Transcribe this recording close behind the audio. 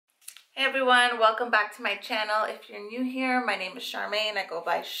Hey everyone, welcome back to my channel. If you're new here, my name is Charmaine. I go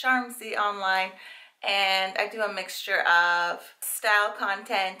by Charmzy online, and I do a mixture of style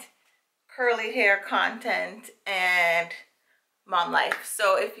content, curly hair content, and mom life.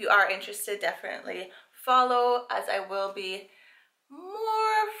 So if you are interested, definitely follow, as I will be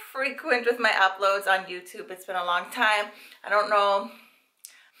more frequent with my uploads on YouTube. It's been a long time. I don't know.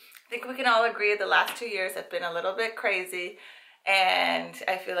 I think we can all agree the last 2 years have been a little bit crazy. And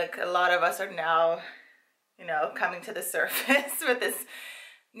I feel like a lot of us are now, coming to the surface with this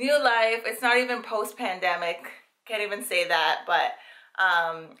new life. It's not even post-pandemic, can't even say that, but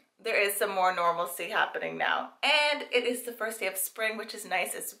there is some more normalcy happening now. And it is the first day of spring, which is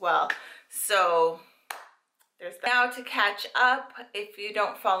nice as well. So there's that. Now to catch up, if you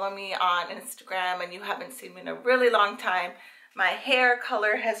don't follow me on Instagram and you haven't seen me in a really long time, my hair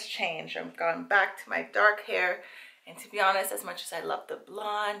color has changed. I've gone back to my dark hair. And to be honest, as much as I love the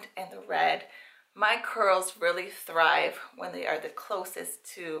blonde and the red, my curls really thrive when they are the closest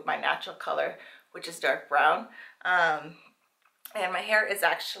to my natural color, which is dark brown. And my hair is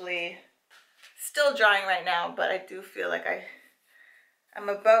actually still drying right now, but I do feel like I'm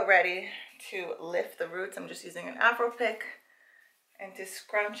about ready to lift the roots. I'm just using an Afro pick and to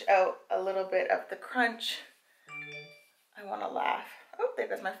scrunch out a little bit of the crunch. I want to laugh. Oh, there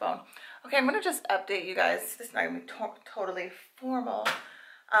goes my phone. Okay, I'm gonna just update you guys. This is not gonna be totally formal,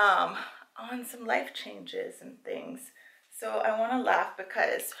 on some life changes and things. So I want to laugh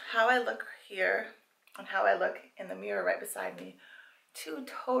because how I look here and how I look in the mirror right beside me, two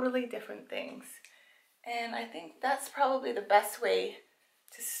totally different things. And I think that's probably the best way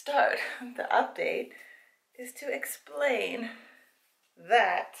to start the update, is to explain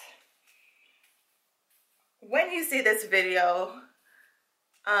that when you see this video,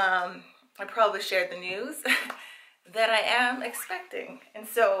 I probably shared the news that I am expecting. And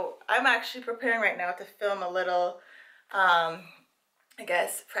so I'm actually preparing right now to film a little, I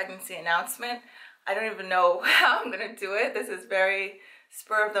guess, pregnancy announcement. I don't even know how I'm gonna do it. This is very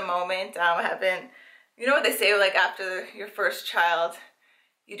spur of the moment. I haven't, you know what they say, like after your first child,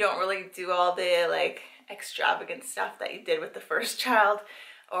 you don't really do all the like extravagant stuff that you did with the first child,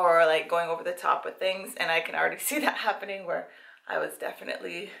 or like going over the top with things. And I can already see that happening, where I was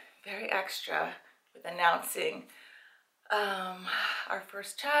definitely very extra with announcing our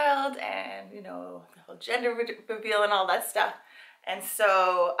first child and, the whole gender reveal and all that stuff. And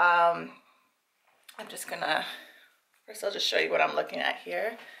so I'm just gonna, first I'll just show you what I'm looking at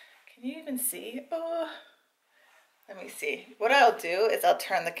here. Can you even see? Oh, let me see. What I'll do is I'll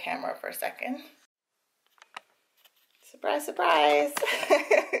turn the camera for a second. Surprise, surprise.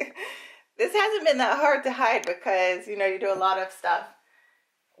 This hasn't been that hard to hide because, you do a lot of stuff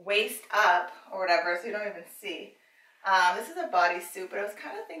waist up or whatever, so you don't even see. This is a bodysuit, but I was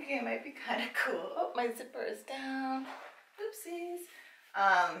kind of thinking it might be kind of cool. Oh, my zipper is down. Oopsies.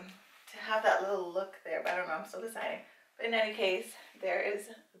 To have that little look there, but I don't know, I'm still deciding. But in any case, there is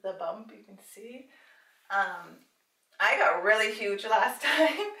the bump, you can see. I got really huge last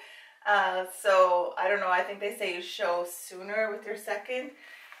time. So I don't know, I think they say you show sooner with your second.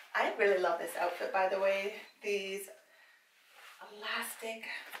 I really love this outfit, by the way. These elastic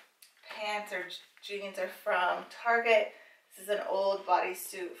pants or jeans are from Target. This is an old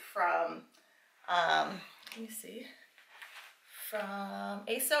bodysuit from, can you see? From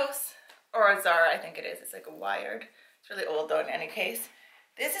ASOS or Zara, I think it is. It's like a wired. It's really old though in any case.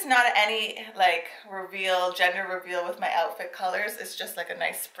 This is not any like gender reveal with my outfit colors. It's just like a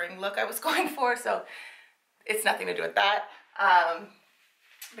nice spring look I was going for, so it's nothing to do with that.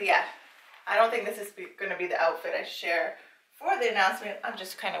 But yeah, I don't think this is going to be the outfit I share for the announcement. I'm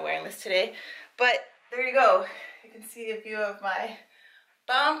just kind of wearing this today. But there you go. You can see a view of my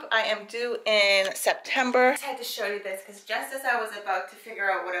bump. I am due in September. I just had to show you this because just as I was about to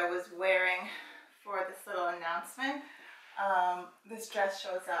figure out what I was wearing for this little announcement, this dress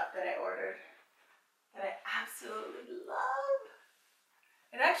shows up that I ordered that I absolutely love.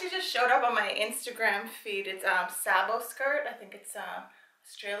 It actually just showed up on my Instagram feed. It's Sabo skirt. I think it's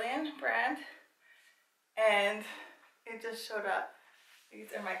Australian brand, and it just showed up. These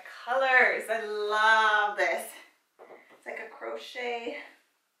are my colors. I love this. It's like a crochet.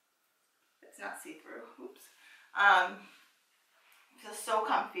 It's not see-through. Oops. It feels so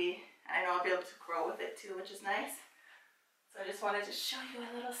comfy. I know I'll be able to grow with it too, which is nice. So I just wanted to show you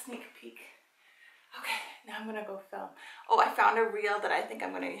a little sneak peek. Okay, now I'm gonna go film. Oh, I found a reel that I think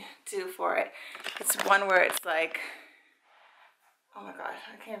I'm gonna do for it. It's one where it's like, oh my god,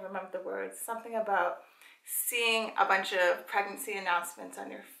 I can't remember the words. Something about seeing a bunch of pregnancy announcements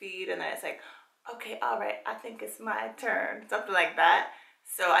on your feed, and then it's like, okay, all right, I think it's my turn. Something like that.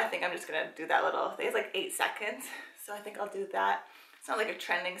 So I think I'm just gonna do that little, I think it's like 8 seconds. So I think I'll do that. It's not like a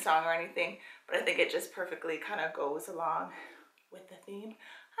trending song or anything, but I think it just perfectly kind of goes along with the theme.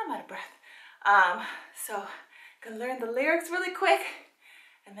 I'm out of breath. So I'm gonna learn the lyrics really quick,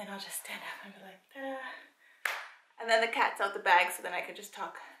 and then I'll just stand up and be like, ta-da. And then the cat's out the bag, so then I can just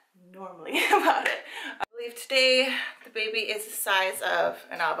talk normally about it. I believe today the baby is the size of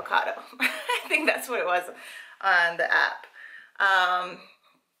an avocado. I think that's what it was on the app.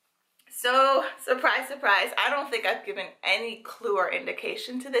 So surprise, surprise, I don't think I've given any clue or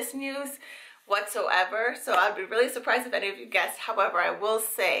indication to this news whatsoever. So I'd be really surprised if any of you guessed. However, I will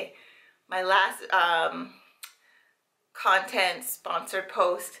say my last content sponsored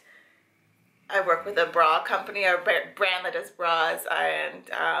post, I work with a bra company, a brand that does bras and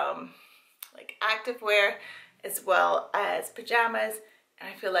like activewear as well as pajamas, and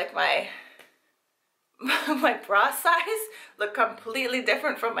I feel like my bra size looked completely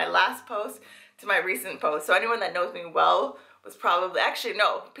different from my last post to my recent post. So anyone that knows me well was probably, actually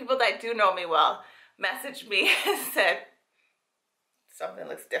no, people that do know me well messaged me and said something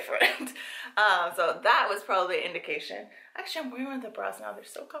looks different. So that was probably an indication. Actually, I'm wearing one of the bras now. They're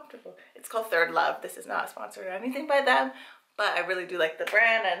so comfortable. It's called Third Love. This is not sponsored or anything by them, but I really do like the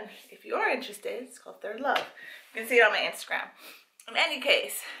brand, and if you are interested, it's called Third Love. You can see it on my Instagram. In any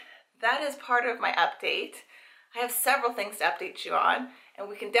case, that is part of my update. I have several things to update you on, and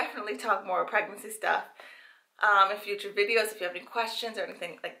we can definitely talk more pregnancy stuff in future videos. If you have any questions or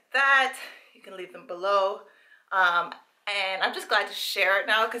anything like that, you can leave them below. And I'm just glad to share it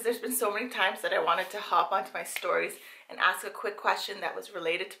now, because there's been so many times that I wanted to hop onto my stories and ask a quick question that was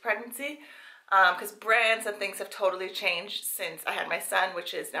related to pregnancy, because brands and things have totally changed since I had my son,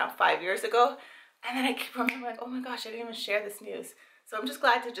 which is now 5 years ago. And then I keep remembering, like, oh my gosh, I didn't even share this news. So I'm just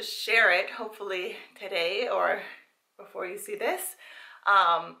glad to just share it, hopefully today or before you see this,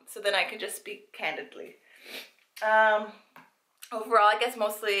 so then I can just speak candidly. Overall, I guess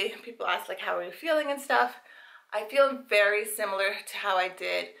mostly people ask, like, how are you feeling and stuff. I feel very similar to how I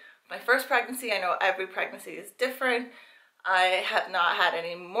did my first pregnancy. I know every pregnancy is different. I have not had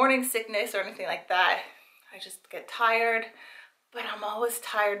any morning sickness or anything like that. I just get tired, but I'm always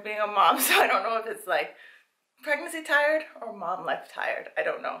tired being a mom, so I don't know if it's like pregnancy tired or mom life tired. I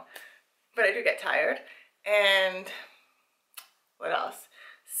don't know, but I do get tired. And what else?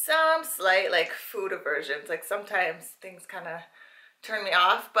 Some slight like food aversions. Like sometimes things kind of turn me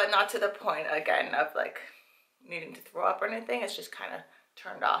off, but not to the point again of like needing to throw up or anything. It's just kind of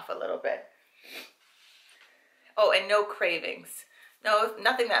turned off a little bit. Oh, and no cravings. No,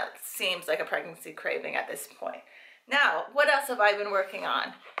 nothing that seems like a pregnancy craving at this point. Now, what else have I been working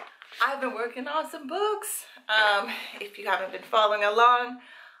on? I've been working on some books. If you haven't been following along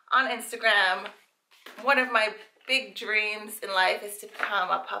on Instagram, one of my big dreams in life is to become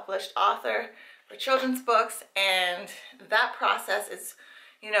a published author for children's books, and that process is,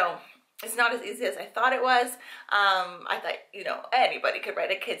 you know, it's not as easy as I thought it was. I thought, you know, anybody could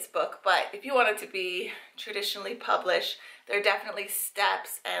write a kid's book, but if you want it to be traditionally published, there are definitely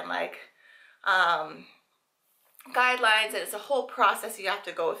steps and like guidelines, and it's a whole process you have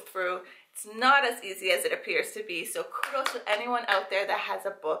to go through. It's not as easy as it appears to be. So kudos to anyone out there that has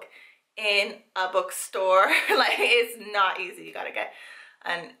a book in a bookstore. Like, it's not easy. You gotta get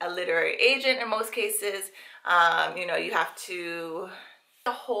a literary agent in most cases. You know, you have to,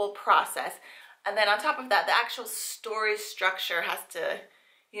 the whole process. And then on top of that, the actual story structure has to,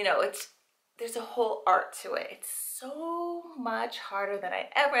 you know, there's a whole art to it. It's so much harder than I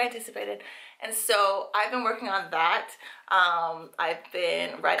ever anticipated. And so I've been working on that. I've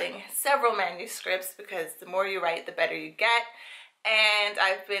been writing several manuscripts, because the more you write, the better you get. And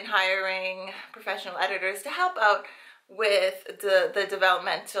I've been hiring professional editors to help out with the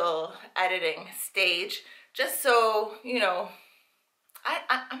developmental editing stage, just so, you know,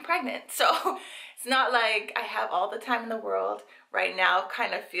 I'm pregnant. So it's not like I have all the time in the world. Right now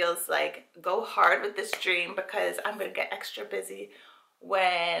kind of feels like go hard with this dream, because I'm going to get extra busy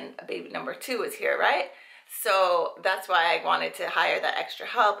when baby number 2 is here, right? So that's why I wanted to hire that extra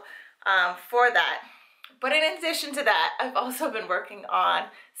help for that. But in addition to that, I've also been working on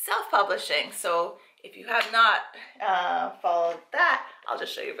self-publishing. So if you have not followed that, I'll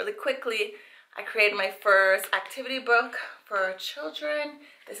just show you really quickly. I created my first activity book for children.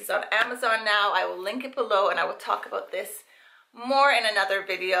 This is on Amazon now. I will link it below, and I will talk about this more in another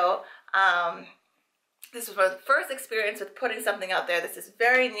video. This was my first experience with putting something out there. This is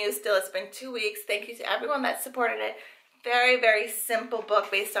very new still. It's been 2 weeks. Thank you to everyone that supported it. Very, very simple book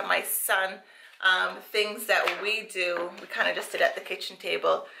based on my son. Things that we do, we kind of just did at the kitchen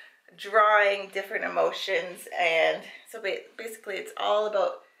table. drawing different emotions. And so basically it's all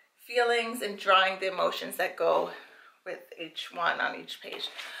about feelings and drawing the emotions that go with each one on each page.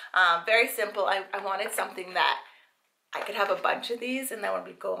 Very simple. I wanted something that I could have a bunch of these, and then when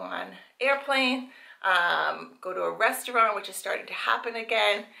we go on airplane, go to a restaurant, which is starting to happen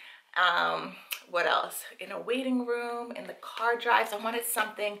again. What else? In a waiting room, in the car drives. I wanted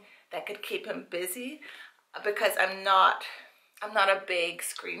something that could keep him busy, because I'm not a big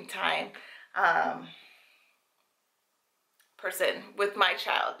screen time person with my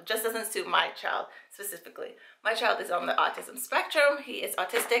child. It just doesn't suit my child specifically. My child is on the autism spectrum. He is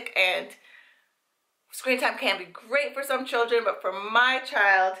autistic, and screen time can be great for some children, but for my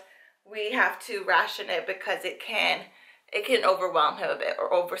child, we have to ration it because it can overwhelm him a bit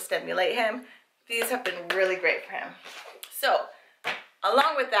or overstimulate him. These have been really great for him. So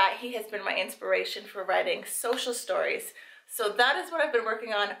along with that, he has been my inspiration for writing social stories. So that is what I've been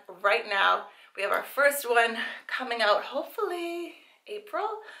working on right now. We have our first one coming out hopefully April,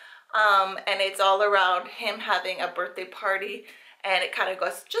 and it's all around him having a birthday party, and it kind of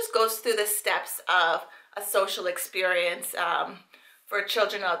goes through the steps of a social experience for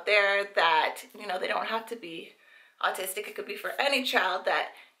children out there that, you know, they don't have to be autistic. It could be for any child that,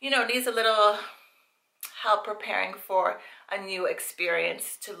 you know, needs a little help preparing for a new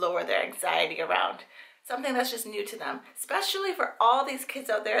experience to lower their anxiety around something that's just new to them, especially for all these kids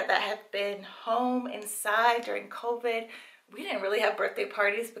out there that have been home inside during COVID. We didn't really have birthday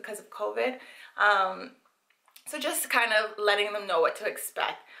parties because of COVID. So just kind of letting them know what to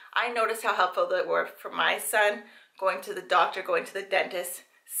expect. I noticed how helpful they were for my son, going to the doctor, going to the dentist,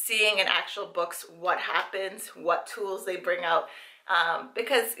 seeing in actual books what happens, what tools they bring out.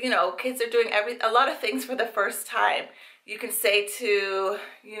 Because, you know, kids are doing a lot of things for the first time. You can say to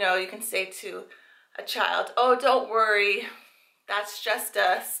a child, oh, don't worry, that's just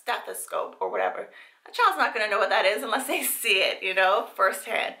a stethoscope or whatever. A child's not going to know what that is unless they see it, you know,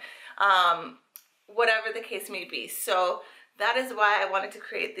 firsthand. Whatever the case may be. So that is why I wanted to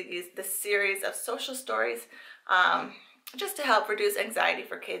create this series of social stories, just to help reduce anxiety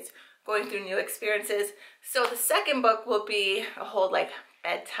for kids going through new experiences. So the second book will be a whole like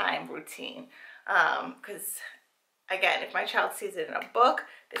bedtime routine, because again, if my child sees it in a book,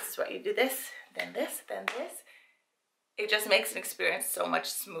 this is what you do, this, then this, then this. It just makes an experience so much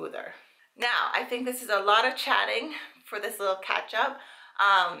smoother. Now, I think this is a lot of chatting for this little catch up.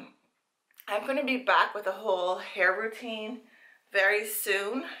 I'm going to be back with a whole hair routine very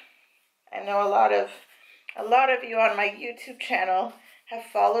soon. I know a lot of you on my YouTube channel have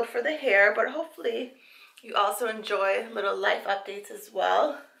followed for the hair, but hopefully you also enjoy little life updates as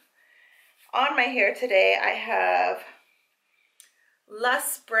well. On my hair today, I have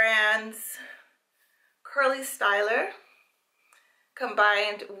Lus brand's Curly Styler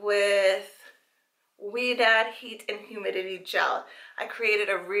combined with Ouidad Heat and Humidity Gel. I created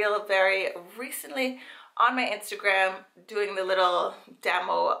a reel very recently on my Instagram doing the little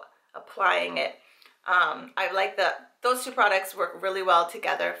demo applying it. I like those two products work really well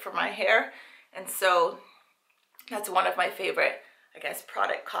together for my hair, and so that's one of my favorite, I guess,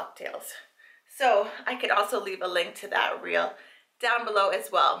 product cocktails. So I could also leave a link to that reel down below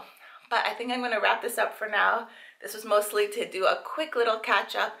as well. But I think I'm going to wrap this up for now. This was mostly to do a quick little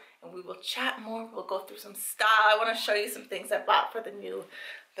catch up, and we will chat more. We'll go through some style. I want to show you some things I bought for the new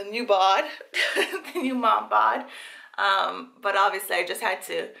bod, the new mom bod. But obviously I just had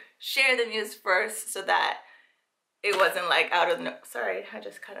to share the news first so that it wasn't like out of the, sorry, I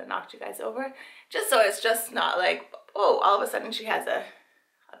just kind of knocked you guys over. Just so it's just not like, oh, all of a sudden she has a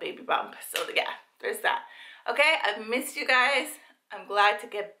baby bump. So yeah, there's that. Okay, I've missed you guys. I'm glad to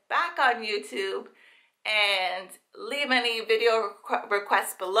get back on YouTube, and leave any video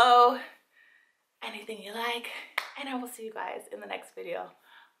requests below, anything you like, and I will see you guys in the next video.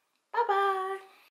 Bye bye.